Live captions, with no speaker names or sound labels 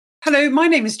Hello, my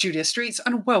name is Julia Streets,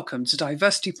 and welcome to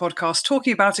Diversity Podcast,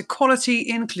 talking about equality,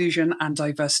 inclusion, and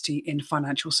diversity in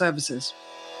financial services.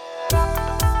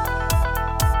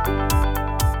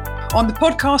 On the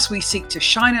podcast, we seek to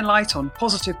shine a light on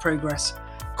positive progress,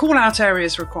 call out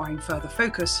areas requiring further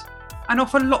focus, and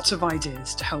offer lots of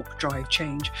ideas to help drive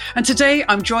change. And today,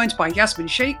 I'm joined by Yasmin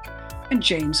Sheikh and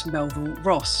James Melville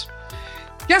Ross.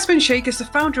 Yasmin Sheikh is the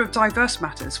founder of Diverse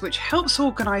Matters, which helps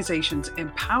organisations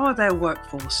empower their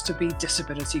workforce to be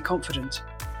disability confident.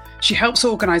 She helps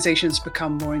organisations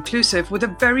become more inclusive with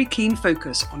a very keen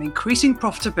focus on increasing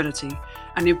profitability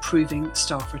and improving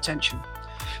staff retention.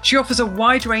 She offers a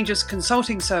wide range of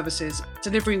consulting services,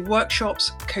 delivering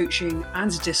workshops, coaching,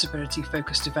 and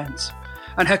disability-focused events.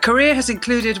 And her career has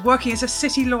included working as a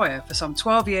city lawyer for some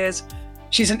 12 years.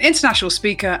 She's an international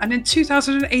speaker and in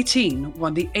 2018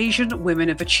 won the Asian Women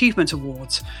of Achievement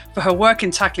Awards for her work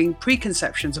in tackling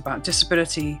preconceptions about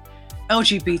disability,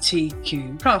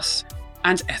 LGBTQ+,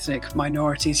 and ethnic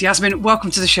minorities. Yasmin, welcome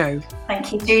to the show.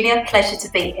 Thank you, Julia. Pleasure to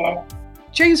be here.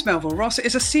 James Melville Ross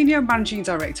is a Senior Managing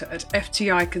Director at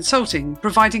FTI Consulting,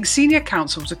 providing senior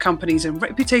counsel to companies in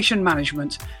reputation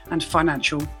management and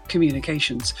financial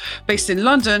communications. Based in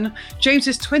London,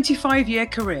 James's 25-year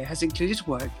career has included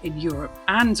work in Europe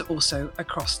and also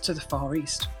across to the Far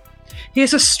East. He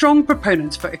is a strong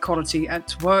proponent for equality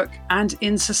at work and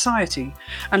in society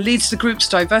and leads the group's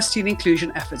diversity and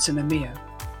inclusion efforts in EMEA.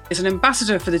 He is an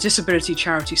ambassador for the disability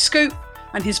charity Scope,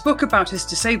 and his book about his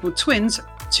disabled twins,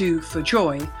 Two for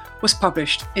Joy, was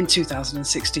published in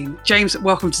 2016. James,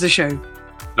 welcome to the show.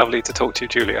 Lovely to talk to you,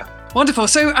 Julia. Wonderful.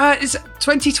 So it's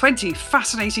 2020,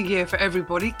 fascinating year for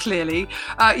everybody, clearly.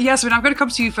 Yasmin, I'm going to come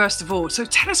to you first of all. So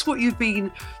tell us what you've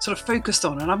been sort of focused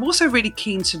on. And I'm also really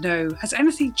keen to know, has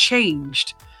anything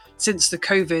changed since the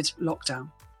COVID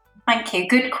lockdown? Thank you.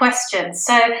 Good question.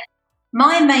 So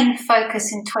my main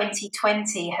focus in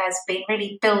 2020 has been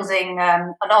really building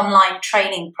an online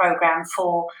training program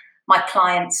for my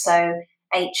clients, so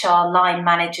HR, line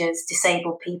managers,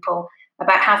 disabled people,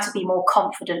 about how to be more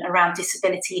confident around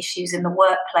disability issues in the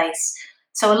workplace.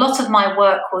 So a lot of my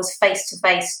work was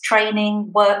face-to-face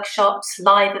training, workshops,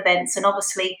 live events, and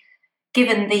obviously,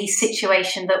 given the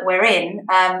situation that we're in,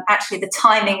 actually the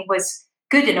timing was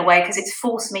good in a way because it's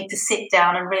forced me to sit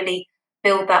down and really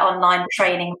build that online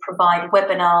training, provide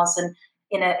webinars and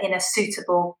in a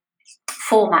suitable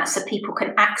format so people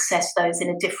can access those in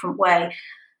a different way.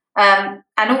 And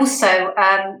also,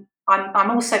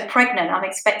 I'm also pregnant. I'm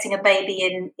expecting a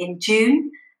baby in June,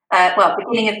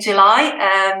 beginning of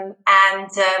July,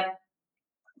 so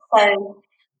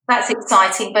that's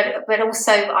exciting. But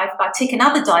also, I tick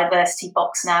another diversity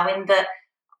box now in that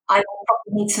I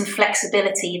probably need some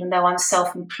flexibility, even though I'm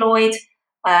self-employed.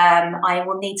 I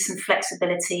will need some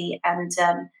flexibility, and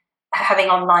having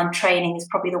online training is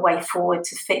probably the way forward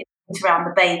to fit around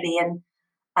the baby and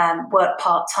work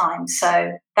part-time.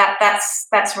 So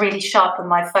that's really sharpened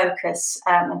my focus.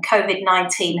 And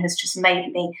COVID-19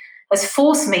 has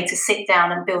forced me to sit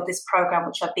down and build this program,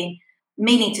 which I've been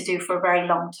meaning to do for a very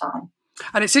long time.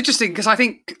 And it's interesting because I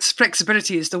think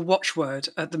flexibility is the watchword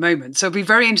at the moment. So it'll be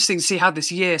very interesting to see how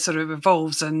this year sort of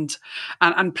evolves and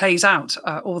plays out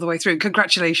all the way through.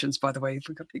 Congratulations, by the way.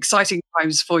 We've got exciting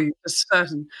times for you, for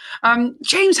certain.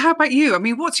 James, how about you? I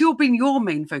mean, what's been your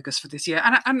main focus for this year?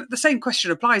 And the same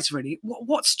question applies, really.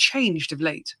 What's changed of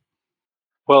late?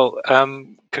 Well,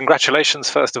 congratulations,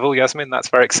 first of all, Yasmin. That's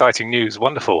very exciting news.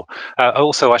 Wonderful.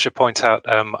 Also, I should point out,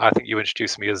 I think you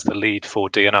introduced me as the lead for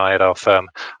D&I at our firm.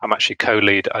 I'm actually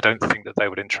co-lead. I don't think that they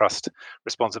would entrust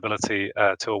responsibility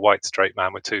to a white straight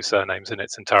man with two surnames in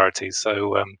its entirety.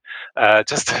 So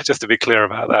just to be clear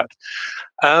about that.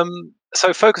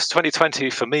 So Focus 2020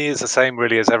 for me is the same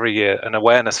really as every year, an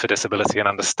awareness for disability and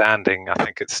understanding. I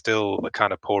think it's still the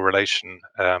kind of poor relation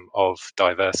of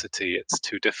diversity. It's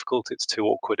too difficult, it's too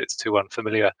awkward, it's too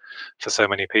unfamiliar for so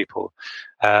many people.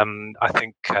 I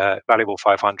think Valuable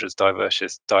 500's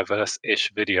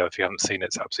diverse-ish video, if you haven't seen it,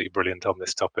 it's absolutely brilliant on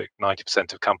this topic.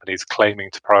 90% of companies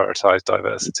claiming to prioritize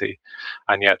diversity,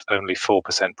 and yet only 4%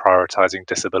 prioritizing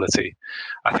disability.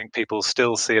 I think people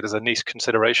still see it as a niche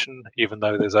consideration, even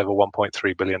though there's over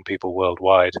 1.3 billion people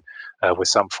worldwide with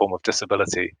some form of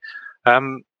disability.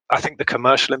 I think the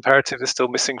commercial imperative is still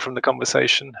missing from the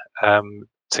conversation.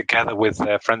 Together with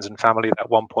their friends and family, that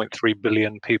 1.3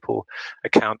 billion people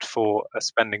account for a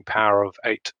spending power of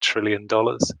 $8 trillion.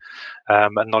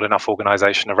 And not enough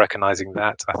organization are recognizing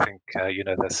that. I think,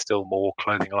 there's still more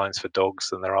clothing lines for dogs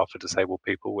than there are for disabled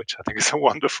people, which I think is a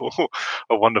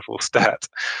wonderful stat.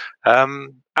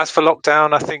 As for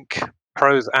lockdown, I think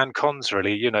pros and cons,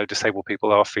 really. Disabled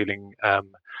people are feeling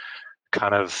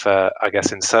kind of, I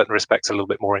guess, in certain respects, a little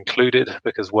bit more included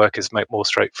because work is more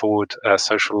straightforward.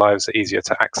 Social lives are easier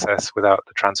to access without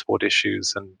the transport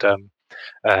issues and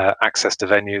access to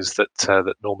venues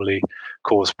that normally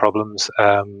cause problems.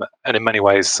 And in many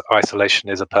ways, isolation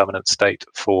is a permanent state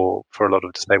for a lot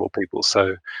of disabled people.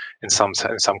 So in some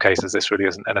cases, this really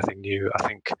isn't anything new. I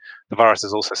think the virus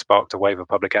has also sparked a wave of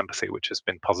public empathy, which has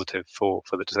been positive for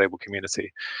the disabled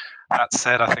community. That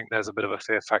said, I think there's a bit of a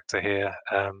fear factor here,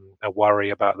 a worry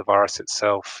about the virus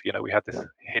itself. We had this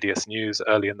hideous news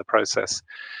early in the process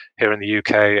here in the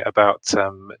UK about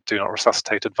do not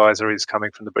resuscitate advisories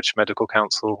coming from the British Medical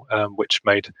Council, which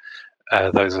made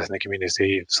those in the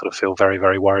community sort of feel very,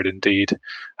 very worried indeed.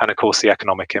 And of course, the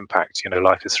economic impact.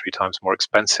 Life is 3 times more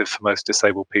expensive for most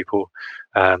disabled people.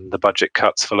 The budget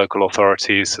cuts for local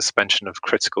authorities, suspension of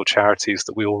critical charities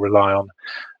that we all rely on.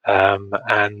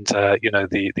 And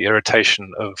the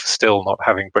irritation of still not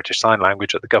having British Sign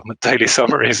Language at the government daily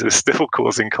summaries is still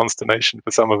causing consternation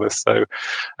for some of us. So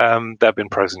there have been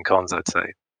pros and cons, I'd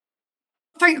say.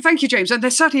 Thank you, James. And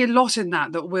there's certainly a lot in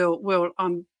that we'll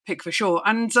unpick for sure.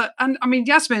 And I mean,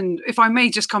 Yasmin, if I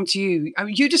may just come to you,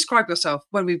 you describe yourself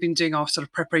when we've been doing our sort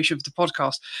of preparation for the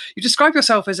podcast. You describe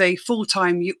yourself as a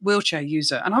full-time wheelchair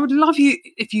user, and I would love you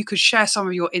if you could share some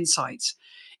of your insights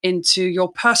into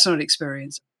your personal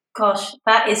experience. Gosh,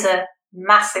 that is a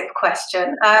massive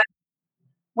question.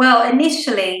 Well,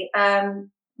 initially,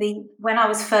 when I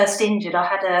was first injured, I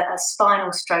had a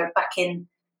spinal stroke back in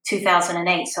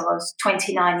 2008, so I was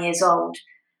 29 years old,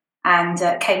 and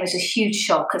came as a huge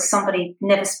shock as somebody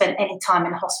never spent any time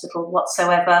in hospital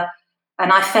whatsoever.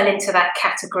 And I fell into that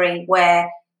category where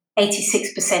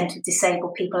 86% of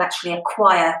disabled people actually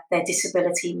acquire their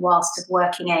disability whilst at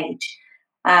working age.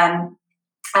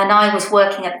 And I was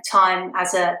working at the time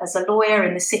as a lawyer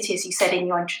in the city, as you said in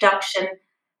your introduction,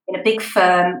 in a big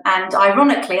firm. And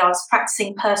ironically, I was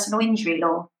practicing personal injury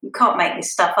law. You can't make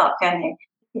this stuff up, can you?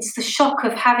 It's the shock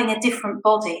of having a different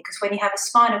body, because when you have a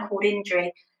spinal cord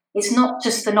injury, it's not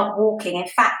just the not walking. In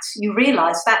fact, you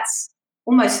realise that's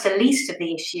almost the least of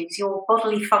the issues. Your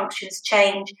bodily functions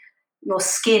change, your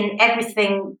skin,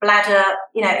 everything, bladder,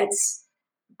 it's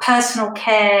personal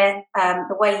care,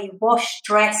 the way you wash,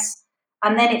 dress.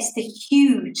 And then it's the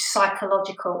huge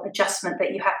psychological adjustment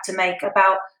that you have to make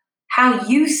about how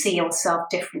you see yourself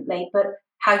differently, but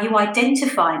how you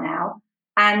identify now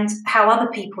and how other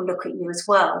people look at you as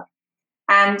well.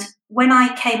 And when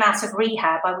I came out of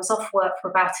rehab, I was off work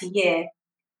for about a year.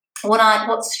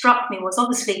 What struck me was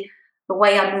obviously the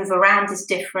way I move around is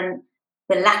different,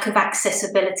 the lack of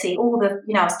accessibility,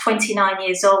 I was 29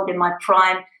 years old in my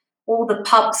prime, all the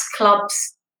pubs,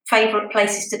 clubs, favourite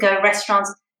places to go,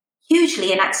 restaurants,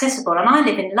 hugely inaccessible. And I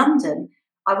live in London.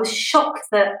 I was shocked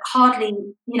that hardly,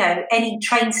 any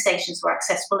train stations were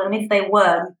accessible. And if they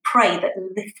were, you pray that the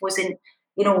lift was in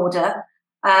order.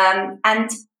 And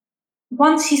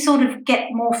once you sort of get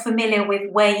more familiar with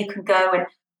where you can go and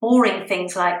boring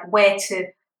things like where to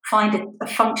find a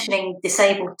functioning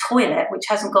disabled toilet, which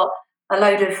hasn't got a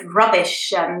load of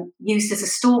rubbish used as a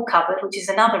store cupboard, which is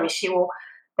another issue, or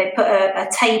they put a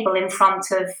table in front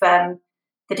of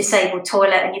the disabled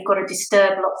toilet and you've got to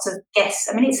disturb lots of guests.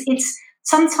 I mean, it's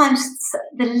sometimes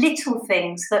the little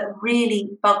things that really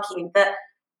bug you, that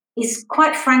is,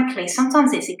 quite frankly,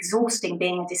 sometimes it's exhausting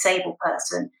being a disabled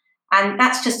person. And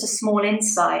that's just a small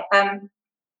insight.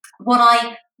 What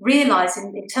I realise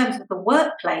in terms of the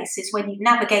workplace is when you've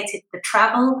navigated the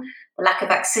travel, the lack of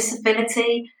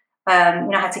accessibility, I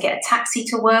had to get a taxi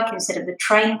to work instead of the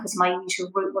train because my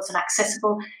usual route wasn't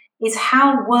accessible, is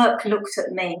how work looked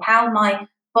at me, how my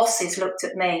bosses looked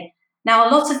at me. Now,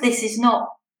 a lot of this is not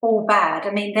all bad.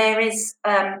 I mean, there is,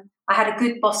 I had a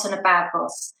good boss and a bad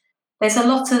boss. There's a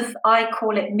lot of, I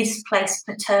call it misplaced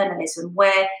paternalism,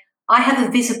 where I have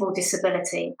a visible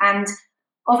disability and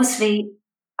obviously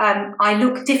I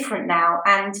look different now,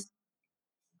 and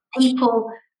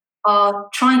people are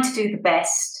trying to do the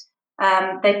best.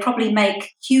 They probably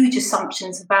make huge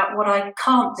assumptions about what I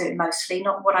can't do, mostly,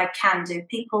 not what I can do.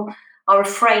 People are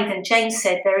afraid, and James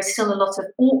said there is still a lot of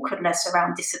awkwardness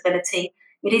around disability.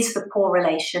 It is the poor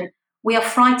relation. We are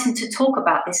frightened to talk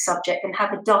about this subject and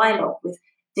have a dialogue with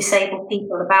disabled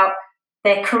people about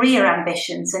their career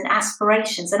ambitions and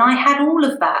aspirations. And I had all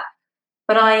of that,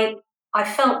 but I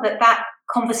felt that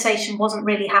conversation wasn't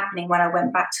really happening when I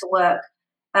went back to work.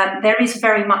 There is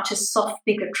very much a soft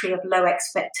bigotry of low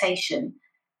expectation.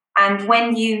 And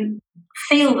when you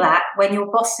feel that, when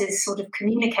your bosses sort of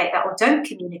communicate that or don't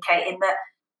communicate, in that,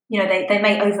 they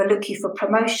may overlook you for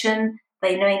promotion,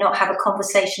 they may not have a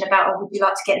conversation about, would you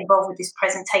like to get involved with this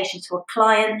presentation to a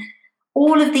client?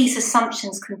 All of these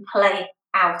assumptions can play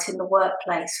out in the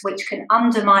workplace, which can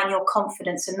undermine your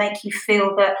confidence and make you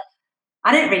feel that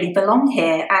I don't really belong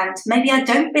here, and maybe I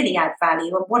don't really add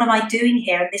value, and what am I doing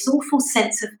here? And this awful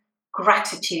sense of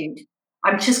gratitude.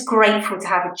 I'm just grateful to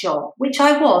have a job, which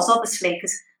I was, obviously,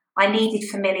 because I needed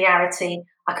familiarity.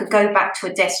 I could go back to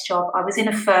a desk job. I was in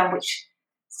a firm which,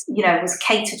 was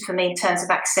catered for me in terms of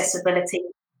accessibility.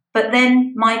 But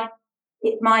then my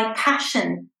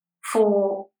passion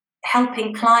for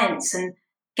helping clients and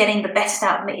getting the best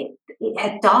out of me, it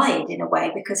had died in a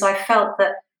way, because I felt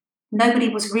that nobody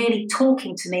was really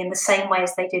talking to me in the same way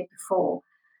as they did before.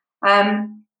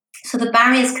 So the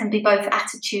barriers can be both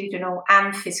attitudinal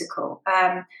and physical.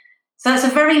 So it's a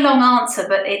very long answer,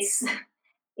 but it's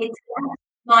a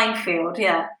minefield,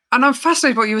 yeah. And I'm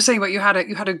fascinated by what you were saying about you had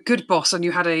a good boss and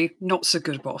you had a not so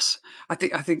good boss. I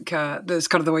think that's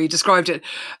kind of the way you described it.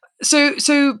 So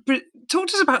talk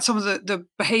to us about some of the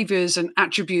behaviours and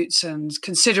attributes and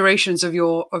considerations of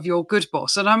your good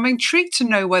boss. And I'm intrigued to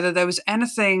know whether there was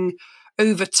anything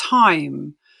over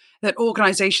time that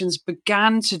organisations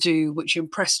began to do which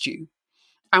impressed you,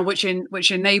 and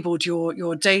which enabled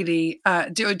your daily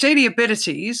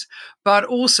abilities, but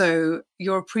also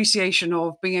your appreciation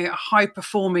of being a high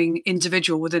performing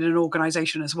individual within an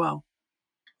organisation as well.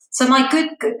 So my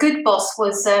good boss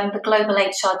was the global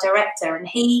HR director, and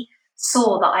he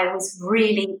saw that I was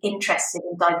really interested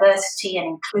in diversity and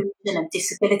inclusion and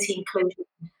disability inclusion.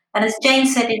 And as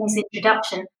James said in his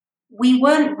introduction, we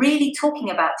weren't really talking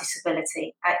about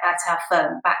disability at our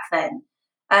firm back then.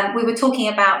 We were talking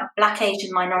about Black,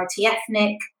 Asian, minority,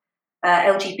 ethnic,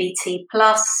 LGBT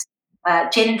plus,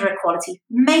 gender equality,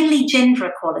 mainly gender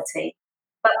equality.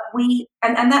 But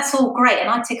and that's all great, and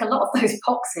I tick a lot of those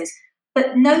boxes.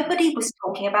 But nobody was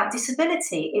talking about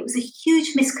disability. It was a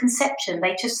huge misconception.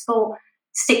 They just thought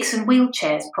sticks and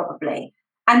wheelchairs, probably.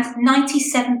 And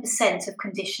 97% of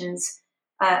conditions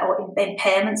or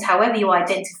impairments, however you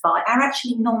identify, are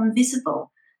actually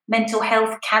non-visible. Mental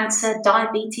health, cancer,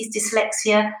 diabetes,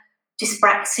 dyslexia,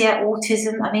 dyspraxia,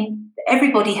 autism. I mean,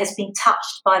 everybody has been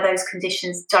touched by those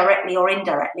conditions directly or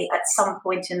indirectly at some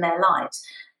point in their lives.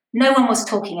 No one was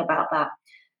talking about that.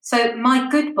 So my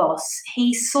good boss,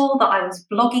 he saw that I was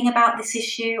blogging about this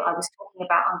issue. I was talking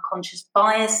about unconscious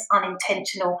bias,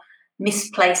 unintentional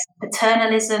misplaced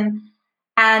paternalism.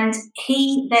 And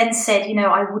he then said,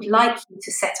 I would like you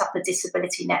to set up a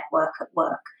disability network at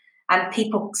work. And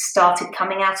people started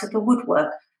coming out of the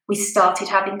woodwork. We started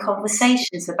having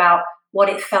conversations about what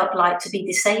it felt like to be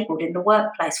disabled in the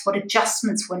workplace, what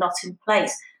adjustments were not in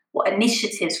place, what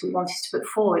initiatives we wanted to put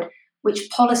forward, which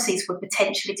policies were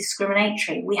potentially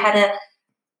discriminatory.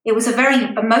 It was a very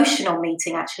emotional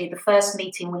meeting, actually, the first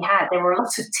meeting we had. There were a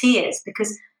lot of tears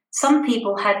because some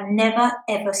people had never,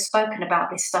 ever spoken about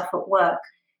this stuff at work.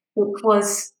 It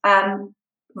was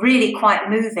really quite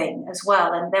moving as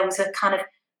well. And there was a kind of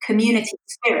community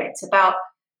spirit about,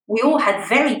 we all had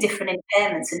very different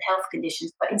impairments and health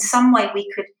conditions, but in some way we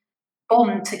could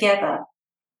bond together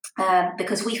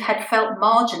because we've had felt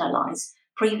marginalised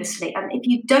previously. And if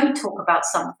you don't talk about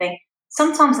something,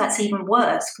 sometimes that's even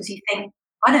worse because you think,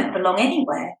 I don't belong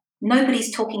anywhere.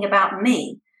 Nobody's talking about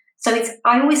me. So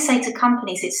I always say to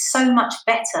companies, it's so much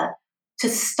better to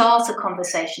start a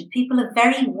conversation. People are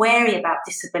very wary about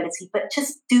disability, but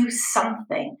just do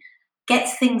something, get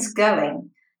things going.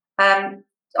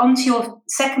 On to your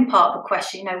second part of the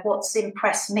question, what's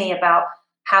impressed me about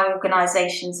how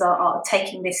organisations are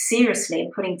taking this seriously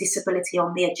and putting disability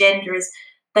on the agenda is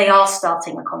they are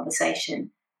starting a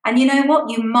conversation. And you know what?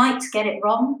 You might get it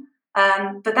wrong,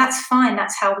 but that's fine.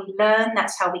 That's how we learn.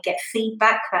 That's how we get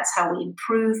feedback. That's how we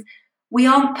improve. We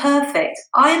aren't perfect.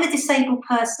 I am a disabled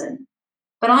person,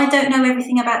 but I don't know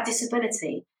everything about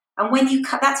disability. And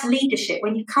that's leadership.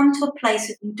 When you come to a place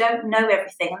that you don't know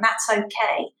everything, and that's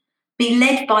okay, be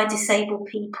led by disabled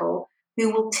people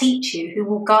who will teach you, who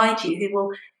will guide you, who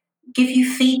will give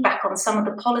you feedback on some of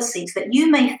the policies that you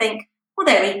may think, well,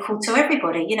 they're equal to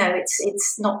everybody.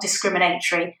 It's not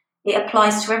discriminatory. It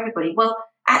applies to everybody. Well,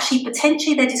 actually,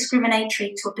 potentially they're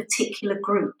discriminatory to a particular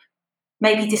group,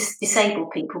 maybe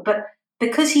disabled people. But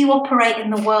because you operate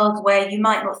in the world where you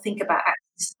might not think about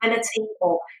accessibility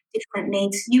or different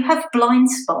needs, you have blind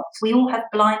spots. We all have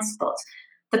blind spots.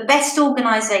 The best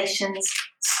organisations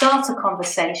start a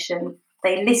conversation,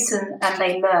 they listen and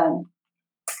they learn.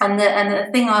 And the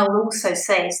thing I will also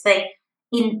say is they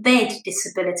embed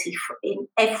disability in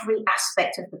every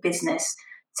aspect of the business.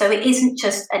 So it isn't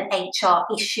just an HR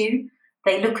issue.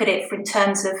 They look at it in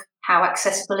terms of how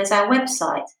accessible is our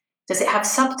website? Does it have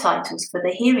subtitles for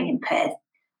the hearing impaired?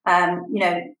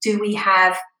 Do we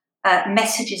have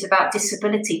messages about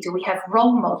disability? Do we have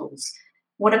role models?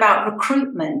 What about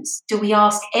recruitment? Do we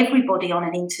ask everybody on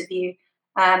an interview,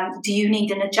 do you need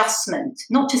an adjustment?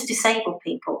 Not just disabled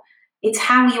people. It's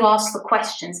how you ask the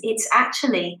questions. It's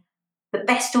actually the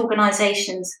best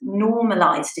organisations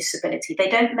normalise disability. They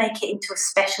don't make it into a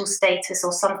special status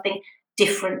or something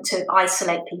different to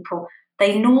isolate people.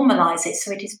 They normalise it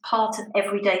so it is part of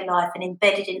everyday life and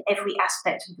embedded in every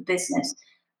aspect of the business.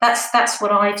 That's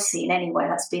what I've seen anyway.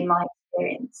 That's been my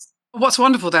experience. What's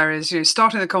wonderful there is,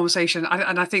 starting the conversation,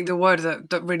 and I think the word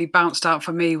that really bounced out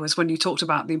for me was when you talked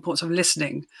about the importance of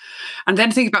listening, and then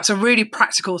thinking about some really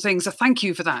practical things. So thank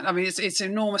you for that. I mean, it's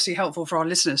enormously helpful for our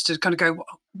listeners to kind of go,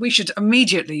 we should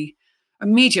immediately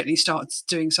start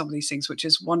doing some of these things, which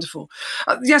is wonderful.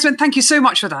 Yasmin, thank you so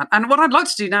much for that. And what I'd like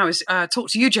to do now is talk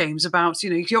to you, James, about,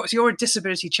 you're a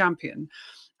disability champion,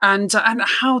 and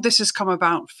how this has come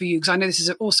about for you, because I know this is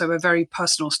also a very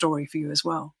personal story for you as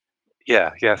well.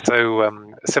 Yeah. So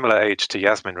similar age to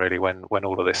Yasmin, really, when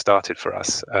all of this started for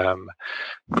us.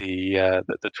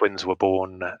 The twins were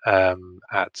born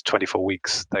at 24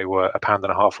 weeks. They were £1.5 pound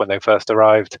when they first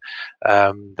arrived.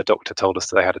 The doctor told us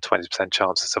that they had a 20%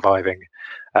 chance of surviving,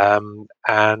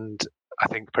 and I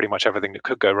think pretty much everything that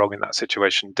could go wrong in that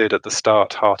situation did at the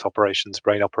start: heart operations,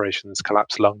 brain operations,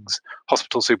 collapsed lungs,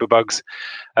 hospital superbugs.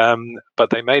 But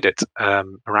they made it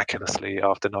miraculously.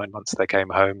 After 9 months, they came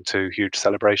home to huge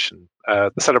celebration.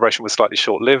 The celebration was slightly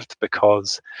short-lived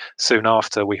because soon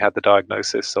after we had the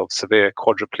diagnosis of severe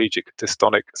quadriplegic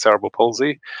dystonic cerebral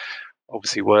palsy.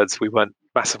 Obviously, words we weren't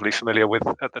massively familiar with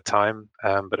at the time,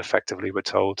 but effectively were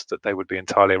told that they would be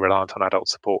entirely reliant on adult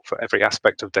support for every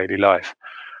aspect of daily life.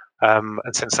 And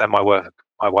since then, my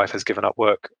wife has given up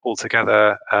work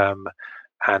altogether,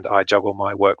 and I juggle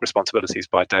my work responsibilities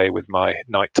by day with my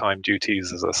nighttime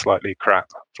duties as a slightly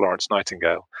crap Florence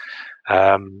Nightingale.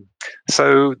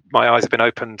 So my eyes have been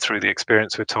opened through the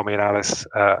experience with Tommy and Alice.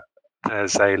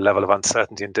 There's a level of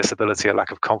uncertainty and disability, a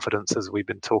lack of confidence, as we've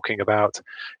been talking about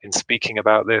in speaking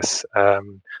about this. I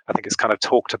think it's kind of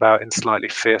talked about in slightly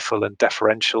fearful and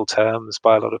deferential terms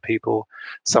by a lot of people,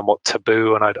 somewhat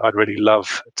taboo, and I'd really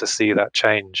love to see that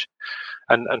change.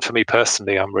 And for me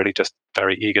personally, I'm really just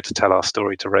very eager to tell our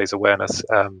story, to raise awareness,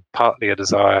 partly a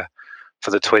desire for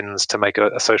the twins to make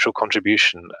a social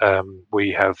contribution.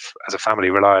 We have, as a family,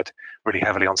 relied really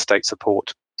heavily on state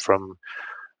support from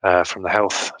the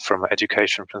health, from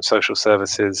education, from social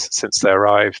services since they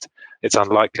arrived. It's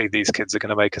unlikely these kids are going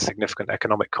to make a significant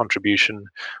economic contribution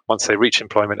once they reach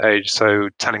employment age. So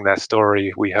telling their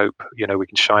story, we hope, we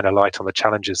can shine a light on the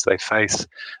challenges they face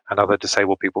and other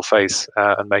disabled people face,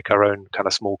 and make our own kind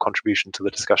of small contribution to the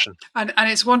discussion. And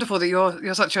it's wonderful that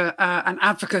you're such an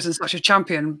advocate and such a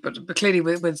champion, but clearly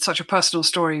with such a personal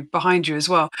story behind you as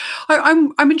well.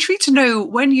 I'm intrigued to know,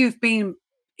 when you've been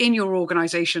in your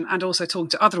organisation and also talking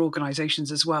to other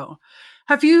organisations as well,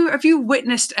 have you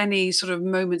witnessed any sort of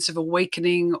moments of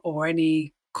awakening or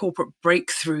any corporate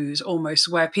breakthroughs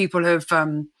almost, where people have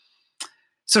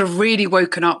sort of really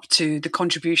woken up to the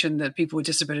contribution that people with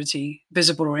disability,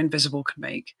 visible or invisible, can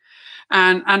make,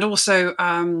 and also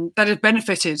that have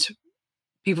benefited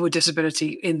people with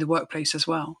disability in the workplace as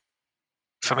well?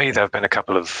 For me, there have been a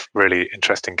couple of really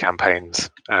interesting campaigns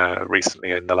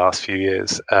recently in the last few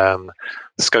years.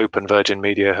 Scope and Virgin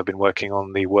Media have been working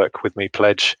on the Work With Me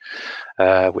pledge,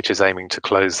 which is aiming to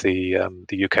close the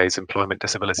UK's employment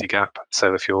disability gap.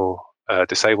 So if you're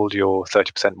disabled, you're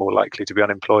 30% more likely to be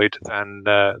unemployed than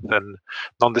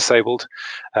non-disabled.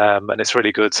 And it's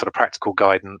really good sort of practical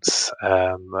guidance,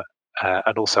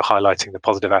 and also highlighting the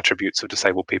positive attributes of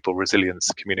disabled people: resilience,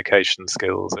 communication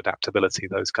skills, adaptability,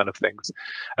 those kind of things.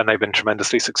 And they've been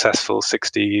tremendously successful.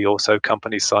 60 or so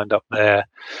companies signed up there,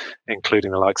 including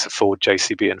the likes of Ford,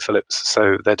 JCB and Philips.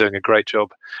 So they're doing a great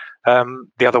job.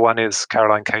 The other one is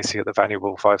Caroline Casey at the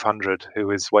Valuable 500,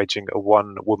 who is waging a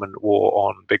one-woman war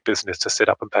on big business to sit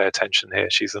up and pay attention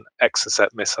here. She's an Exocet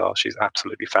missile. She's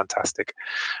absolutely fantastic.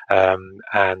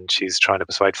 And she's trying to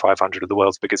persuade 500 of the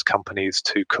world's biggest companies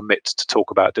to commit to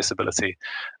talk about disability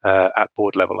at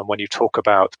board level. And when you talk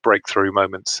about breakthrough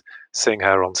moments, seeing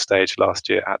her on stage last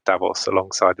year at Davos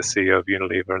alongside the CEO of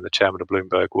Unilever and the chairman of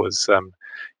Bloomberg was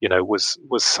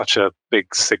such a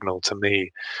big signal to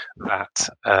me that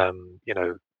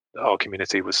our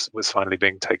community was finally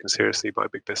being taken seriously by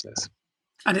big business.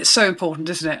 And it's so important,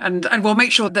 isn't it? And we'll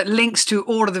make sure that links to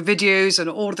all of the videos and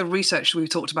all of the research we've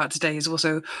talked about today is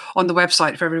also on the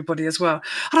website for everybody as well.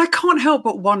 And I can't help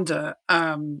but wonder,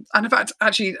 and in fact,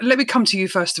 actually, let me come to you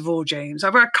first of all, James.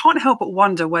 I can't help but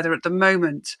wonder whether at the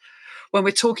moment, when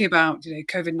we're talking about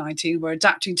COVID-19, we're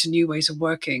adapting to new ways of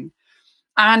working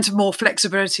and more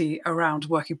flexibility around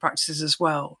working practices as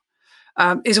well.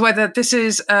 is whether this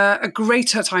is a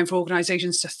greater time for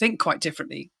organisations to think quite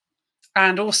differently,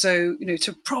 and also,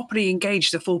 to properly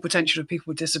engage the full potential of people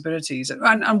with disabilities,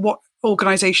 and what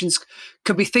organisations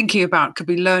could be thinking about, could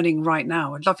be learning right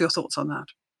now. I'd love your thoughts on that.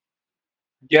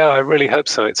 Yeah, I really hope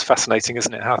so. It's fascinating,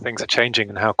 isn't it, how things are changing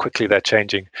and how quickly they're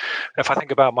changing. If I think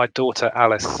about my daughter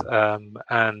Alice,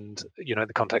 and in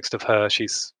the context of her,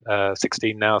 she's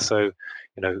 16 now, so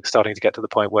starting to get to the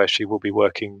point where she will be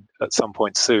working at some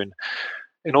point soon.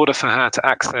 In order for her to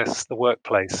access the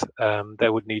workplace,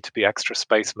 there would need to be extra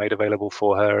space made available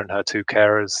for her and her two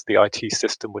carers. The IT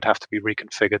system would have to be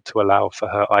reconfigured to allow for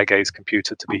her eye gaze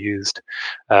computer to be used.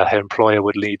 Her employer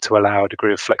would need to allow a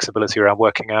degree of flexibility around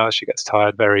working hours. She gets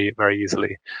tired very, very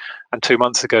easily. And 2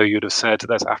 months ago, you'd have said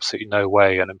there's absolutely no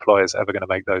way an employer is ever going to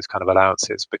make those kind of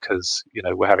allowances because,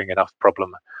 we're having enough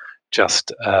problem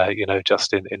just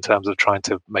in terms of trying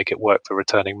to make it work for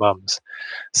returning mums.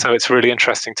 So it's really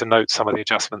interesting to note some of the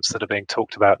adjustments that are being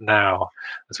talked about now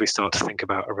as we start to think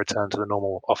about a return to the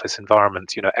normal office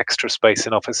environment. Extra space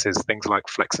in offices, things like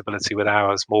flexibility with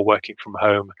hours, more working from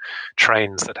home,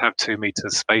 trains that have 2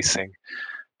 meters spacing.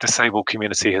 Disabled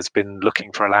community has been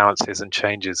looking for allowances and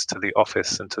changes to the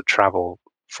office and to travel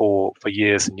for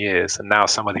years and years, and now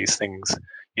some of these things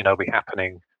be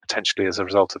happening potentially as a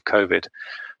result of COVID.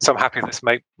 So I'm happy this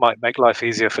might make life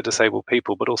easier for disabled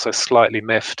people, but also slightly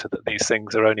miffed that these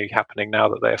things are only happening now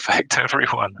that they affect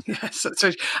everyone. Yes,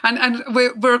 so and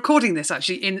we're recording this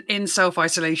actually in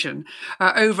self-isolation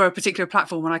over a particular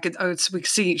platform, and we could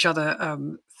see each other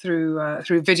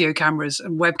through video cameras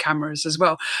and web cameras as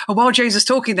well. And while James was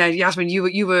talking there, Yasmin,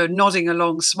 you were nodding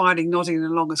along, smiling, nodding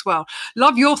along as well.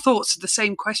 Love your thoughts to the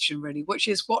same question, really, which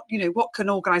is what can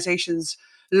organisations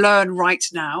learn right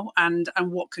now, and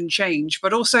what can change,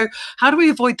 but also how do we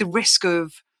avoid the risk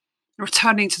of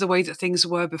returning to the way that things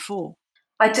were before?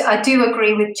 I do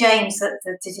agree with James that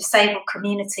the disabled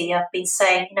community have been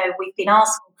saying, we've been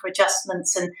asking for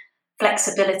adjustments and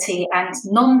flexibility and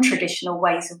non-traditional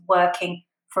ways of working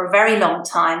for a very long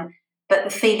time, but the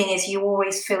feeling is you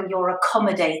always feel you're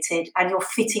accommodated and you're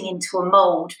fitting into a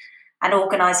mould, and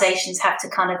organisations have to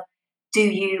kind of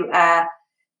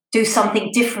do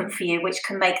something different for you, which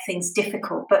can make things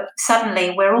difficult. But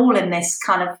suddenly we're all in this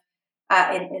kind of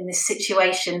in this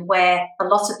situation where a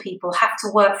lot of people have to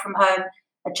work from home,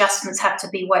 adjustments have to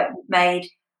be made.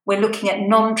 We're looking at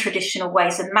non-traditional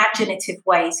ways, imaginative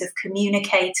ways of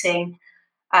communicating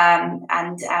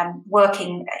and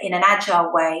working in an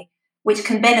agile way, which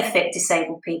can benefit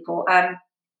disabled people.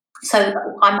 So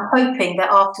I'm hoping that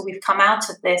after we've come out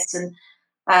of this and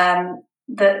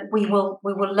that we will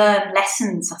learn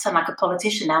lessons. I sound like a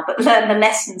politician now, but learn the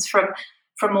lessons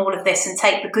from all of this and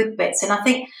take the good bits. And I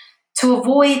think to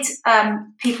avoid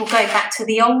people going back to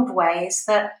the old ways,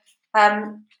 that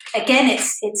again,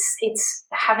 it's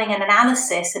having an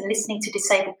analysis and listening to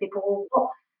disabled people,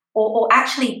 or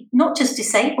actually not just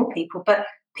disabled people, but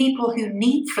people who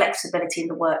need flexibility in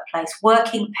the workplace,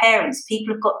 working parents,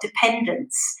 people who've got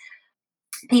dependents,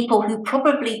 people who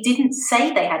probably didn't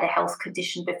say they had a health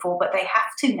condition before, but they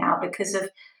have to now because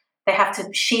they have to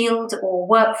shield or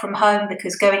work from home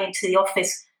because going into the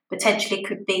office potentially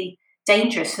could be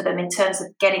dangerous for them in terms of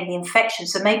getting the infection.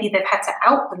 So maybe they've had to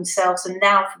out themselves and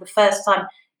now for the first time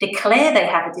declare they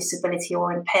have a disability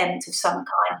or impairment of some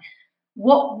kind.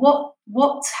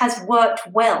 What has worked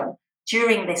well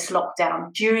during this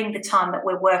lockdown, during the time that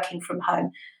we're working from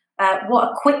home?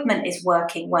 What equipment is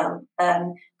working well?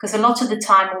 Because a lot of the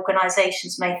time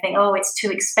organisations may think, it's too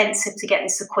expensive to get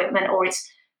this equipment, or it's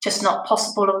just not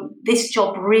possible, or this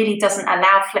job really doesn't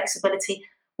allow flexibility.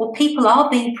 Well, people are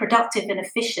being productive and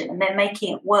efficient and they're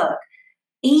making it work,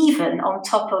 even on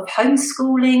top of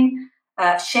homeschooling,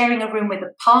 sharing a room with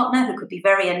a partner who could be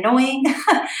very annoying.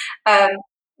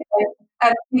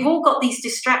 We've all got these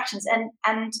distractions,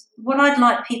 and what I'd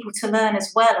like people to learn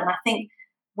as well, and I think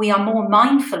we are more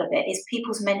mindful of it, is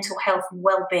people's mental health and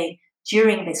well-being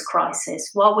during this crisis.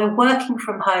 While we're working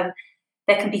from home,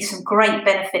 there can be some great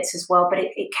benefits as well, but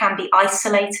it can be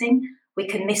isolating. We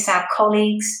can miss our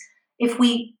colleagues.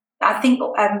 I think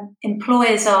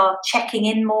employers are checking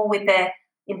in more with their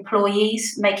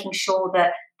employees, making sure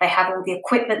that they have all the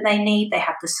equipment they need, they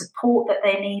have the support that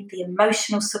they need, the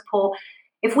emotional support.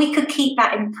 If we could keep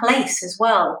that in place as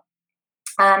well,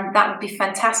 that would be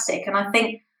fantastic. And I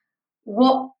think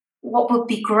what would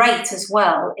be great as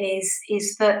well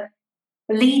is that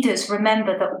leaders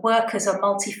remember that workers are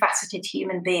multifaceted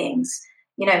human beings.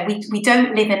 We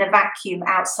don't live in a vacuum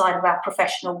outside of our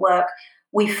professional work.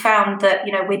 We've found that,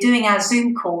 we're doing our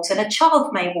Zoom calls and a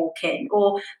child may walk in,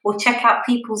 or we'll check out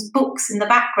people's books in the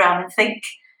background and think,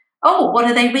 oh, what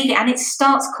are they reading? And it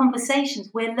starts conversations.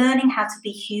 We're learning how to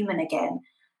be human again.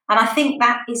 And I think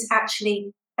that is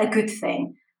actually a good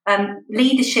thing.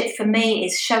 Leadership for me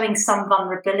is showing some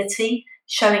vulnerability,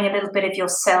 showing a little bit of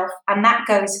yourself. And that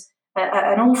goes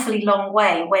an awfully long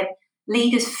way when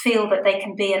leaders feel that they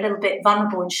can be a little bit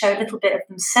vulnerable and show a little bit of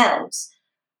themselves.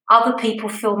 Other people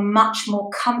feel much more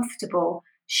comfortable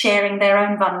sharing their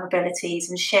own vulnerabilities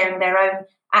and sharing their own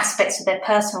aspects of their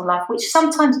personal life, which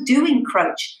sometimes do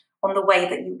encroach on the way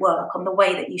that you work, on the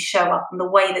way that you show up, on the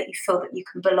way that you feel that you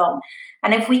can belong.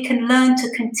 And if we can learn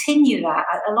to continue that,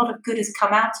 a lot of good has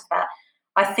come out of that.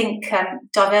 I think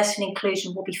diversity and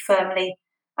inclusion will be firmly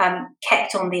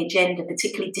kept on the agenda,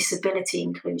 particularly disability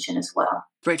inclusion as well.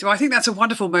 Great. Well, I think that's a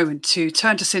wonderful moment to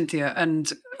turn to Cynthia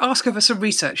and ask her for some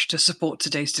research to support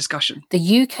today's discussion.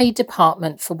 The UK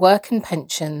Department for Work and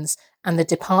Pensions and the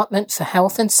Department for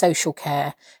Health and Social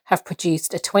Care have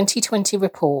produced a 2020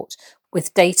 report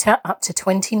with data up to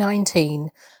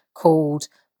 2019 called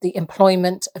The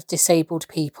Employment of Disabled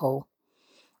People.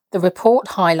 The report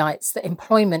highlights that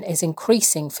employment is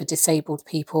increasing for disabled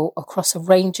people across a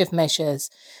range of measures,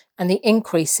 and the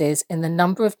increases in the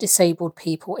number of disabled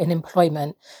people in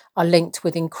employment are linked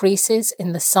with increases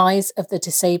in the size of the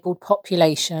disabled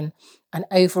population and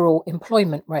overall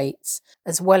employment rates,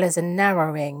 as well as a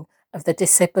narrowing of the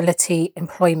disability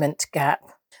employment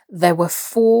gap. There were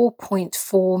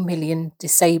 4.4 million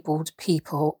disabled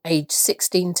people aged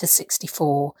 16 to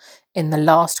 64 in the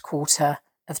last quarter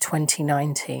of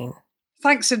 2019.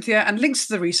 Thanks, Cynthia. And links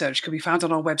to the research can be found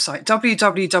on our website,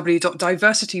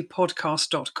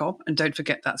 www.diversitypodcast.com. And don't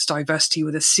forget, that's diversity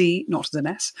with a C, not with an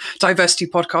S.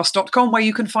 Diversitypodcast.com, where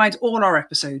you can find all our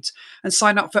episodes and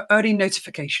sign up for early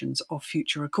notifications of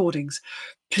future recordings.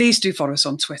 Please do follow us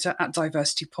on Twitter at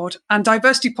DiversityPod. And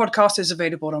Diversity Podcast is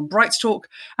available on Brightalk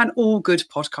and all good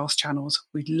podcast channels.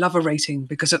 We'd love a rating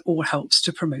because it all helps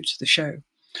to promote the show.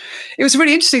 It was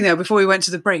really interesting, though, before we went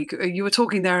to the break. You were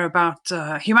talking there about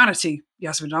humanity,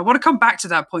 Yasmin. I want to come back to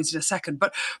that point in a second.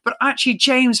 But actually,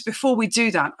 James, before we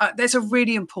do that, there's a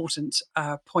really important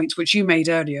point which you made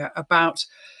earlier about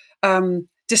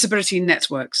disability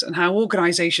networks and how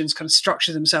organisations kind of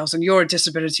structure themselves. And you're a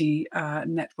disability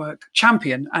network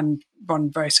champion and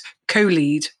run various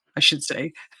co-lead, I should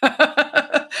say,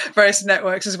 various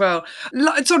networks as well.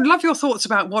 So I'd love your thoughts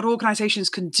about what organisations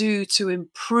can do to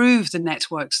improve the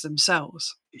networks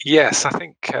themselves. Yes, I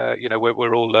think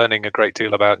we're all learning a great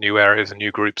deal about new areas and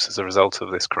new groups as a result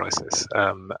of this crisis.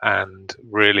 And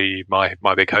really, my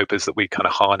big hope is that we kind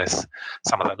of harness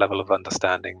some of that level of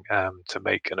understanding to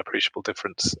make an appreciable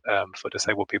difference for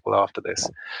disabled people after this.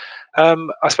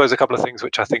 I suppose a couple of things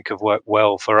which I think have worked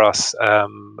well for us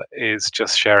is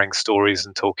just sharing stories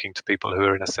and talking to people who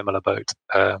are in a similar boat.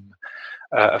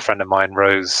 A friend of mine,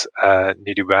 Rose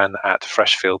Niduban at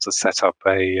Freshfields, has set up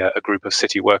a group of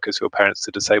city workers who are parents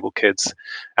to disabled kids,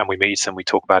 and we meet and we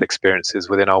talk about experiences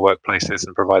within our workplaces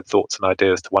and provide thoughts and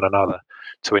ideas to one another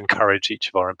to encourage each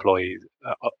of our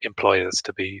employers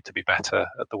to be better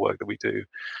at the work that we do.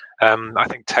 I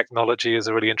think technology is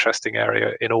a really interesting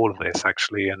area in all of this,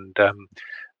 actually, and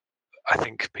I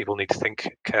think people need to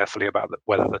think carefully about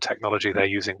whether the technology they're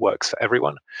using works for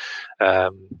everyone.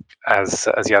 As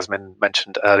Yasmin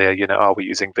mentioned earlier, are we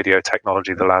using video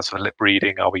technology that allows for lip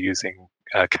reading? Are we using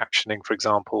captioning, for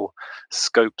example?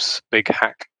 Scope's Big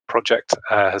Hack project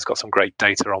has got some great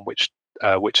data on which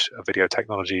video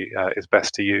technology is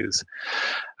best to use.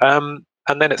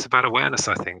 And then it's about awareness,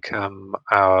 I think.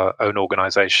 Our own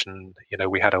organisation,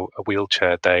 we had a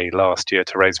wheelchair day last year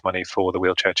to raise money for the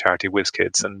wheelchair charity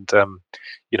WizKids. And,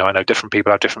 I know different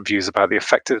people have different views about the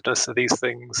effectiveness of these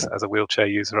things. As a wheelchair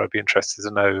user, I'd be interested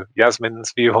to know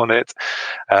Yasmin's view on it.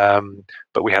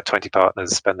 But we had 20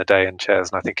 partners spend the day in chairs,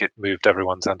 and I think it moved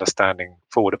everyone's understanding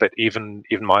forward a bit, even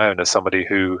my own, as somebody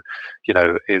who,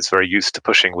 is very used to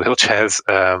pushing wheelchairs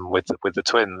with the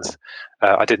twins.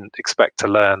 I didn't expect to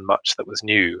learn much that was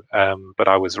new, but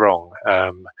I was wrong.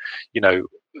 I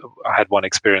had one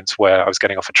experience where I was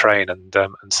getting off a train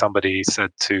and somebody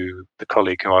said to the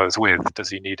colleague who I was with, "Does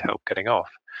he need help getting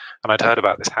off?" And I'd heard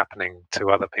about this happening to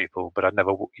other people, but I'd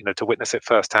never, to witness it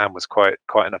firsthand was quite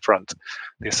an affront.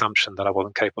 The assumption that I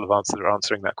wasn't capable of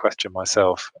answering that question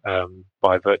myself,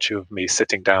 by virtue of me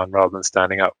sitting down rather than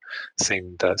standing up,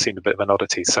 seemed a bit of an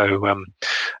oddity. So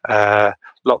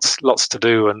lots to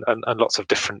do and lots of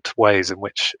different ways in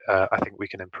which I think we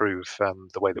can improve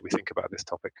the way that we think about this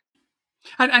topic.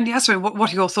 And Yasmin,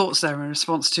 what are your thoughts there in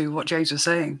response to what James was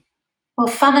saying? Well,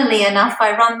 funnily enough,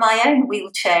 I run my own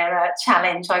wheelchair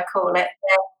challenge, I call it.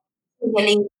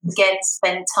 Really, again,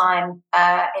 spend time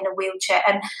in a wheelchair.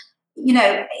 And,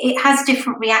 it has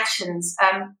different reactions.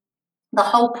 the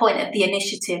whole point of the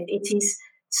initiative, it is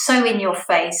so in your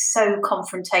face, so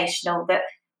confrontational that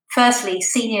firstly,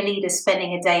 senior leaders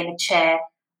spending a day in a chair,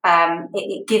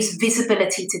 it gives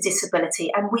visibility to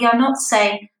disability. And we are not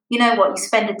saying, you know what, you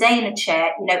spend a day in a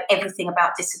chair, you know everything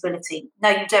about disability. No,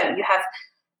 you don't.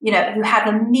 You have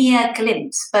a mere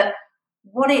glimpse, but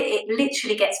what it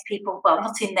literally gets people, well,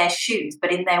 not in their shoes,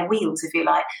 but in their wheels, if you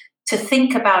like, to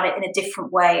think about it in a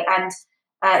different way. And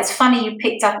it's funny you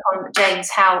picked up on,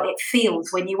 James, how it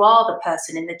feels when you are the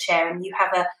person in the chair and you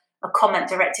have a comment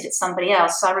directed at somebody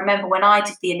else. So I remember when I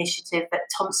did the initiative at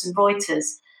Thomson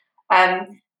Reuters,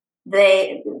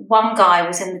 one guy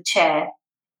was in the chair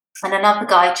and another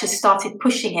guy just started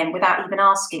pushing him without even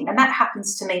asking. And that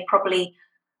happens to me probably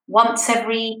once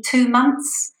every 2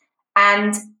 months.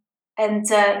 And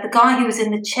the guy who was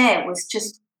in the chair was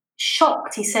just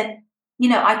shocked. He said,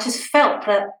 I just felt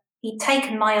that he'd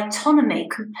taken my autonomy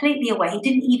completely away. He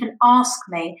didn't even ask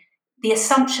me. The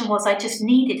assumption was I just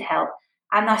needed help.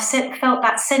 And I felt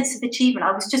that sense of achievement.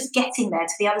 I was just getting there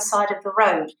to the other side of the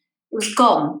road. It was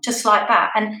gone, just like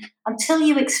that. And until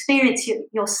you experience it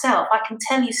yourself, I can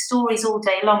tell you stories all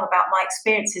day long about my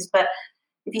experiences. But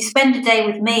if you spend a day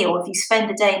with me or if you spend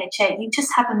a day in a chair, you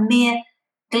just have a mere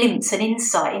glimpse and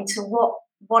insight into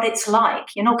what it's like.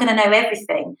 You're not going to know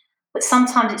everything, but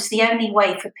sometimes it's the only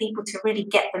way for people to really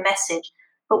get the message.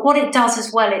 But what it does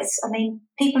as well,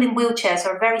 people in wheelchairs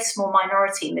are a very small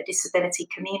minority in the disability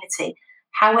community.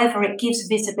 However, it gives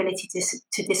visibility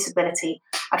to disability.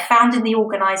 I found in the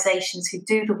organisations who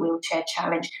do the wheelchair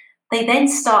challenge, they then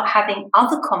start having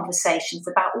other conversations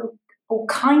about all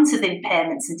kinds of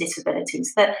impairments and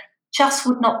disabilities that just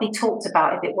would not be talked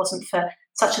about if it wasn't for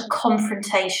such a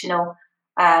confrontational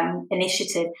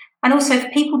initiative. And also,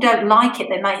 if people don't like it,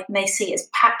 they may see it as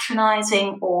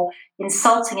patronising or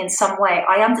insulting in some way.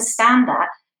 I understand that.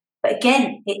 But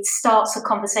again, it starts a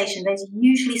conversation. There's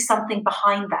usually something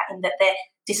behind that, in that they're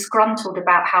disgruntled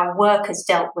about how work has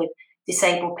dealt with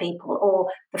disabled people or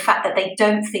the fact that they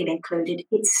don't feel included.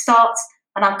 It starts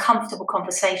an uncomfortable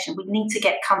conversation. We need to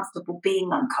get comfortable being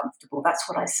uncomfortable. That's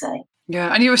what I say.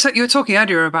 Yeah, and you were talking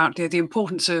earlier about the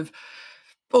importance of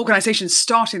organisations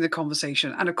starting the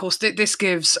conversation, and of course this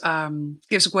gives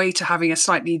way to having a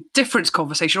slightly different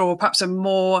conversation, or perhaps a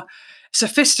more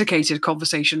sophisticated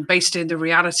conversation based in the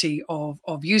reality of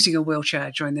using a wheelchair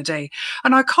during the day.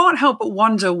 And I can't help but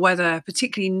wonder whether,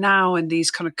 particularly now in these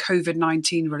kind of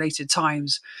COVID-19 related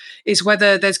times, is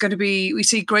whether there's going to be, we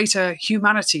see greater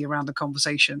humanity around the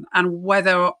conversation, and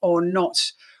whether or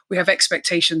not we have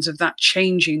expectations of that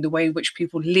changing the way in which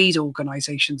people lead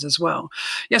organisations as well.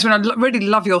 Yasmin, I'd really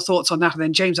love your thoughts on that. And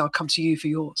then James, I'll come to you for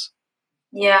yours.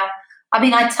 Yeah,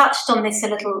 I touched on this a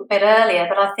little bit earlier,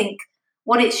 but I think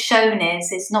what it's shown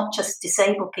is not just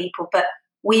disabled people, but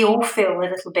we all feel a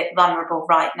little bit vulnerable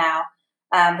right now.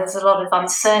 There's a lot of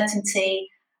uncertainty.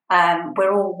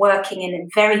 We're all working in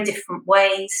very different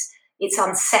ways. It's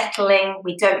unsettling.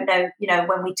 We don't know,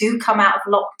 when we do come out of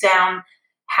lockdown,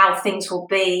 how things will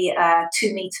be,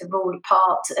 2 metre rule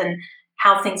apart, and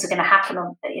how things are going to happen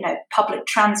on, public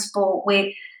transport.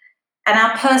 And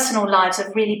our personal lives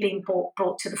have really been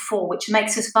brought to the fore, which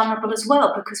makes us vulnerable as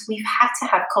well, because we've had to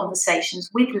have conversations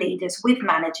with leaders, with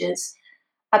managers,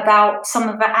 about some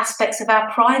of the aspects of our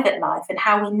private life and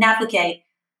how we navigate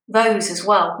those as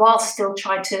well, while still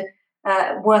trying to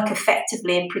work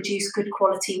effectively and produce good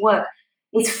quality work.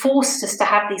 It's forced us to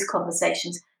have these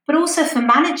conversations. But also for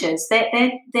managers,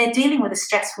 they're dealing with a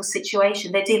stressful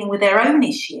situation. They're dealing with their own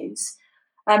issues,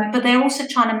 but they're also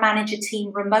trying to manage a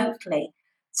team remotely.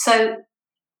 So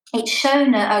it's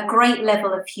shown a great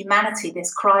level of humanity,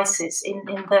 this crisis, in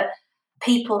that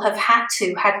people have had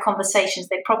conversations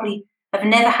they probably have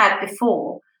never had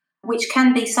before, which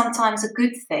can be sometimes a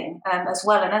good thing as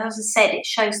well. And as I said, it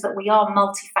shows that we are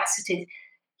multifaceted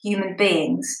human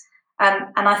beings.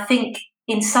 And I think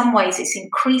in some ways it's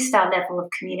increased our level of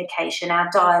communication, our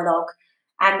dialogue,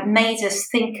 and made us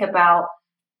think about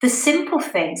the simple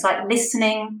things like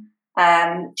listening,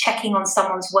 checking on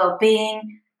someone's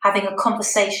well-being, having a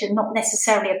conversation, not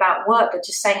necessarily about work, but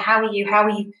just saying, how are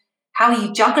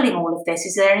you juggling all of this?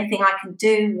 Is there anything I can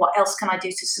do? What else can I do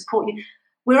to support you?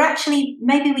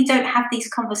 Maybe we don't have these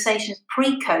conversations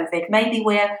pre-COVID. Maybe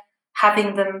we're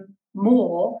having them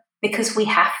more because we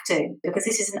have to, because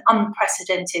this is an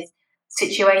unprecedented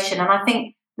situation. And I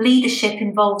think leadership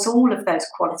involves all of those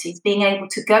qualities, being able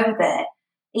to go there,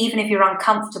 even if you're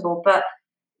uncomfortable, but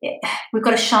we've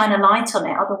got to shine a light on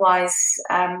it. Otherwise,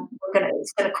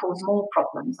 it's going to cause more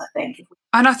problems, I think.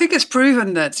 And I think it's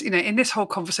proven that, in this whole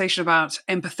conversation about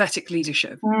empathetic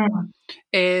leadership,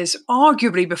 is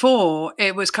arguably before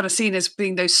it was kind of seen as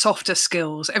being those softer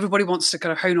skills. Everybody wants to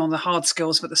kind of hone on the hard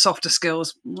skills, but the softer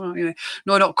skills,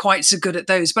 not quite so good at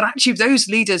those. But actually, those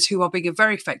leaders who are being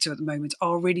very effective at the moment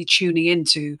are really tuning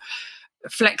into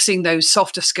flexing those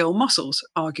softer skill muscles,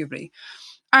 arguably.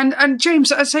 And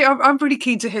James, I'd say I'm really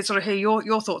keen to hear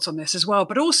your thoughts on this as well,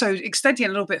 but also extending it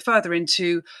a little bit further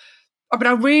into,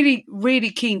 I'm really,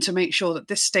 really keen to make sure that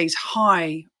this stays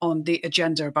high on the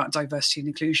agenda about diversity and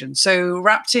inclusion. So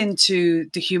wrapped into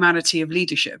the humanity of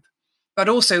leadership, but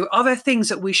also are there things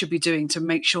that we should be doing to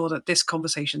make sure that this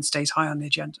conversation stays high on the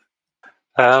agenda?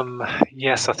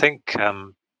 Yes, I think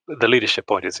the leadership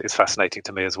point is fascinating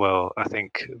to me as well. I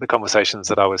think the conversations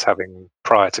that I was having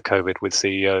prior to COVID with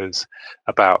CEOs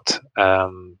about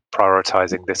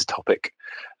prioritizing this topic,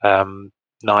 9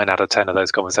 out of 10 of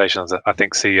those conversations, I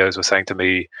think CEOs were saying to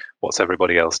me, what's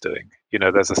everybody else doing?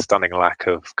 There's a stunning lack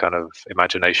of kind of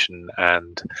imagination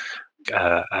and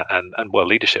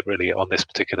leadership really on this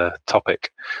particular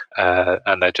topic,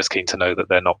 and they're just keen to know that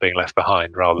they're not being left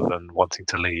behind rather than wanting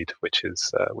to lead, which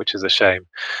is a shame.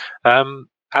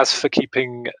 As for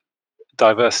keeping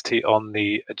diversity on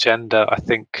the agenda, I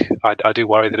think I do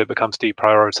worry that it becomes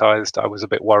deprioritized. I was a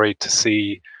bit worried to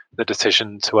see the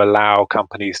decision to allow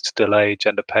companies to delay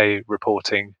gender pay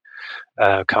reporting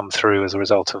come through as a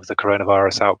result of the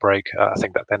coronavirus outbreak. I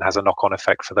think that then has a knock-on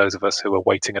effect for those of us who are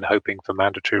waiting and hoping for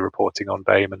mandatory reporting on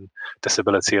BAME and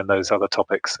disability and those other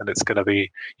topics. And it's going to be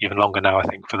even longer now, I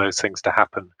think, for those things to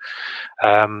happen.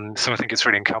 So I think it's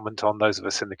really incumbent on those of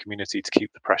us in the community to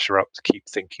keep the pressure up, to keep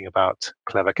thinking about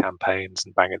clever campaigns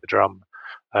and banging the drum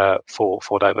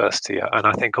for diversity. And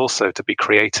I think also to be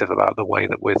creative about the way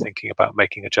that we're thinking about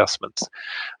making adjustments.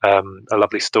 A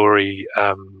lovely story,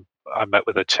 I met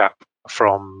with a chap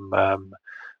from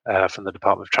the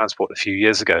Department of Transport a few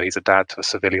years ago. He's a dad to a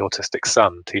severely autistic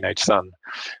teenage son.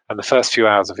 And the first few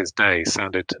hours of his day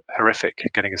sounded horrific,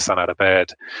 getting his son out of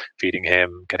bed, feeding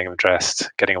him, getting him dressed,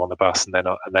 getting him on the bus and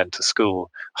then to school.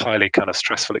 Highly kind of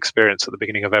stressful experience at the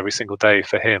beginning of every single day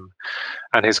for him.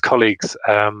 And his colleagues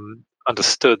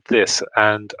understood this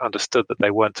and understood that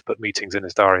they weren't to put meetings in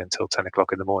his diary until 10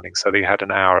 o'clock in the morning. So he had an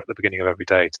hour at the beginning of every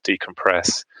day to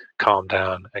decompress, calm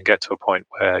down, and get to a point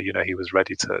where he was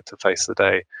ready to face the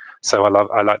day. So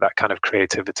I like that kind of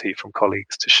creativity from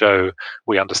colleagues to show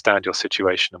we understand your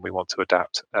situation and we want to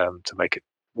adapt to make it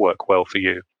work well for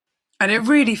you. And it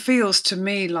really feels to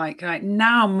me like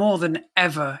now more than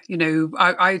ever,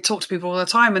 I talk to people all the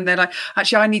time and they're like,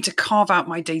 actually, I need to carve out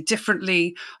my day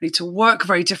differently. I need to work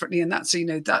very differently. And that's,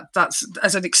 that's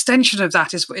as an extension of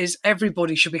that is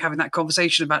everybody should be having that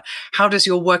conversation about how does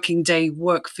your working day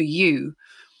work for you?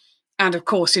 And of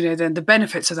course, then the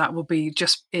benefits of that will be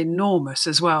just enormous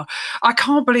as well. I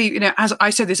can't believe, as I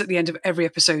said this at the end of every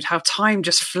episode, how time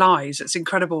just flies. It's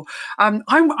incredible. I'm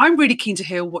really keen to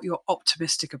hear what you're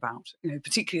optimistic about,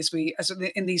 particularly as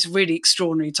in these really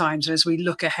extraordinary times and as we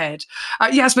look ahead.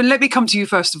 Yasmin, let me come to you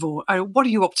first of all. What are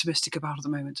you optimistic about at the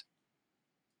moment?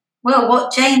 Well,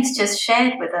 what James just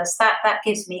shared with us, that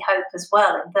gives me hope as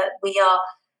well, and that we are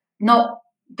not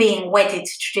being wedded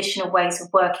to traditional ways of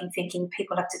working, thinking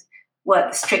people have to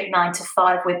work the strict 9 to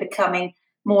 5. We're becoming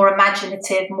more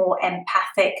imaginative, more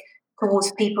empathic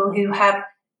towards people who have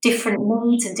different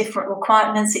needs and different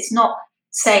requirements. It's not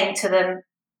saying to them,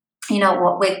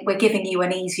 we're giving you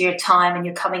an easier time and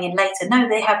you're coming in later. No,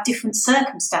 they have different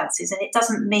circumstances, and it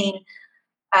doesn't mean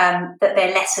that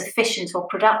they're less efficient or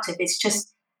productive. It's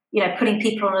just, putting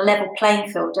people on a level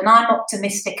playing field. And I'm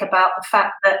optimistic about the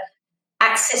fact that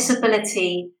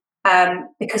accessibility,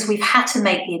 because we've had to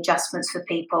make the adjustments for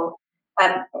people,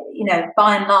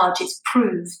 by and large, it's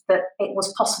proved that it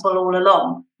was possible all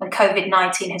along, and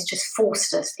COVID-19 has just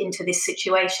forced us into this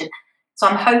situation. So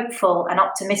I'm hopeful and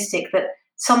optimistic that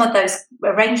some of those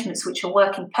arrangements which are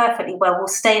working perfectly well will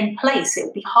stay in place. It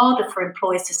will be harder for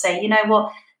employers to say,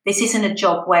 this isn't a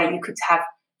job where you could have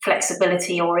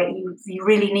flexibility or you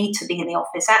really need to be in the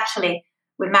office. Actually,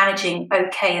 we're managing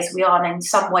okay as we are, and in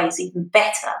some ways even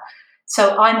better.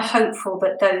 So I'm hopeful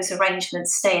that those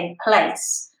arrangements stay in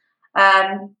place.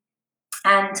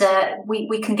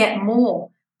 We can get more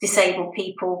disabled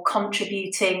people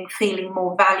contributing, feeling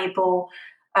more valuable,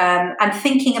 and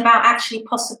thinking about actually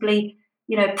possibly,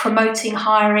 promoting,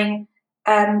 hiring,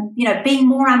 being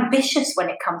more ambitious when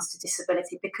it comes to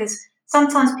disability, because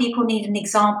sometimes people need an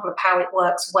example of how it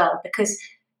works well, because,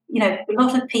 a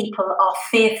lot of people are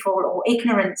fearful or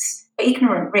ignorant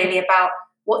really about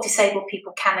what disabled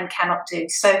people can and cannot do.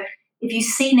 So if you've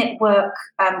seen it work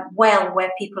well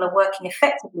where people are working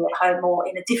effectively at home or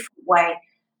in a different way,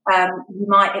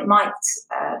 it might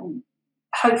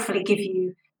hopefully give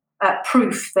you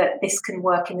proof that this can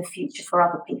work in the future for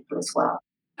other people as well.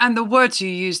 And the words you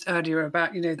used earlier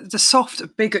about, the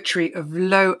soft bigotry of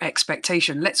low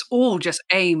expectation. Let's all just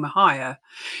aim higher,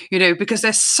 because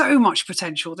there's so much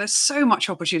potential. There's so much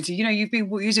opportunity. You've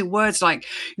been using words like,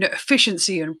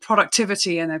 efficiency and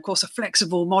productivity. And of course, a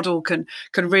flexible model can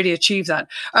really achieve that.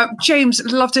 James,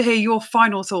 I'd love to hear your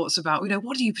final thoughts about,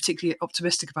 what are you particularly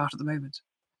optimistic about at the moment?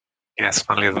 Yes,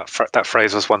 funnily that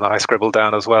phrase was one that I scribbled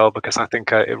down as well, because I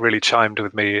think it really chimed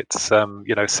with me. It's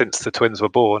since the twins were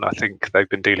born, I think they've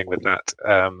been dealing with that,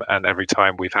 and every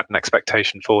time we've had an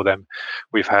expectation for them,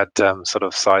 we've had sort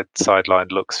of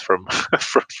sidelined looks from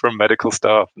from medical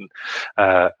staff,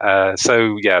 and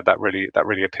so yeah, that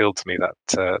really appealed to me,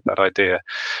 that idea.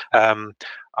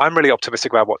 I'm really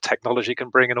optimistic about what technology can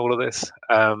bring in all of this.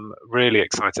 Really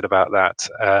excited about that.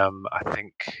 I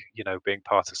think, being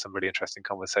part of some really interesting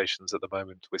conversations at the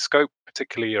moment with Scope,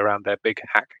 particularly around their Big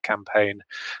Hack campaign,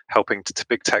 helping to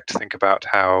big tech to think about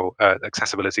how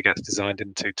accessibility gets designed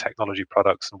into technology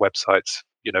products and websites,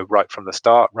 right from the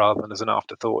start rather than as an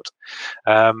afterthought.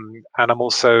 And I'm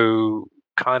also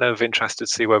kind of interested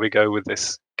to see where we go with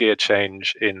this gear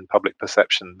change in public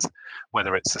perceptions,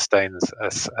 whether it sustains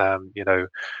us.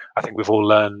 I think we've all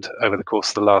learned over the course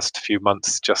of the last few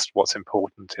months just what's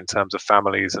important in terms of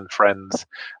families and friends,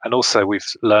 and also we've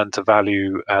learned to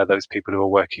value those people who are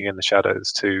working in the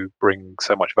shadows to bring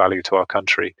so much value to our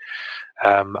country,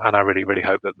 and I really, really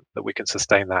hope that we can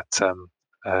sustain that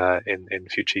in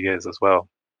future years as well.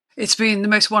 It's been the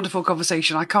most wonderful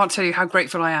conversation. I can't tell you how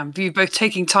grateful I am for you both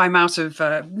taking time out of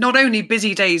not only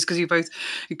busy days, because you're both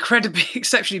incredibly,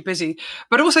 exceptionally busy,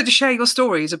 but also to share your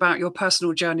stories about your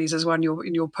personal journeys as well,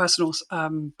 and your personal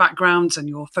backgrounds and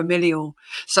your familial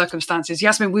circumstances.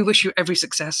 Yasmin, we wish you every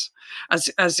success. As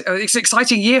it's an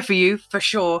exciting year for you, for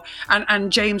sure.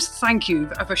 And James, thank you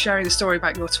for sharing the story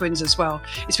about your twins as well.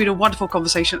 It's been a wonderful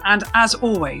conversation. And as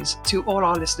always, to all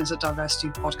our listeners at Diversity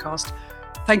Podcast,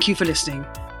 thank you for listening.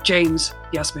 James,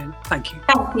 Yasmin, thank you.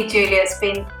 Thank you, Julia. It's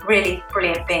been really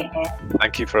brilliant being here.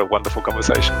 Thank you for a wonderful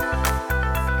conversation.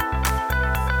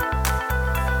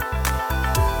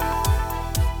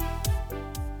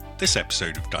 This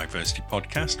episode of Diversity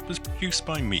Podcast was produced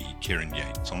by me, Kieran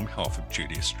Yates, on behalf of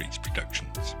Julia Streets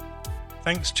Productions.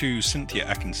 Thanks to Cynthia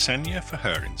Akinsanya for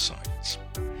her insights.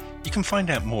 You can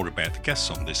find out more about the guests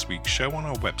on this week's show on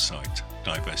our website,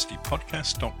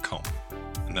 diversitypodcast.com.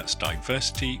 And that's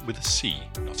diversity with a C,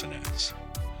 not an S.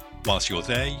 Whilst you're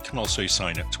there, you can also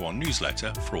sign up to our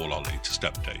newsletter for all our latest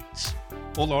updates.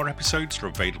 All our episodes are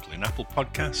available in Apple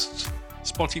Podcasts,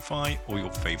 Spotify, or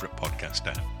your favourite podcast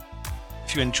app.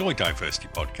 If you enjoy Diversity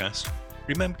Podcast,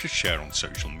 remember to share on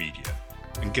social media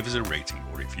and give us a rating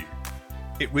or review.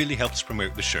 It really helps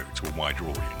promote the show to a wider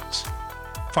audience.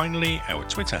 Finally, our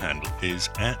Twitter handle is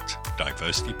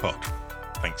 @DiversityPod.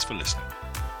 Thanks for listening.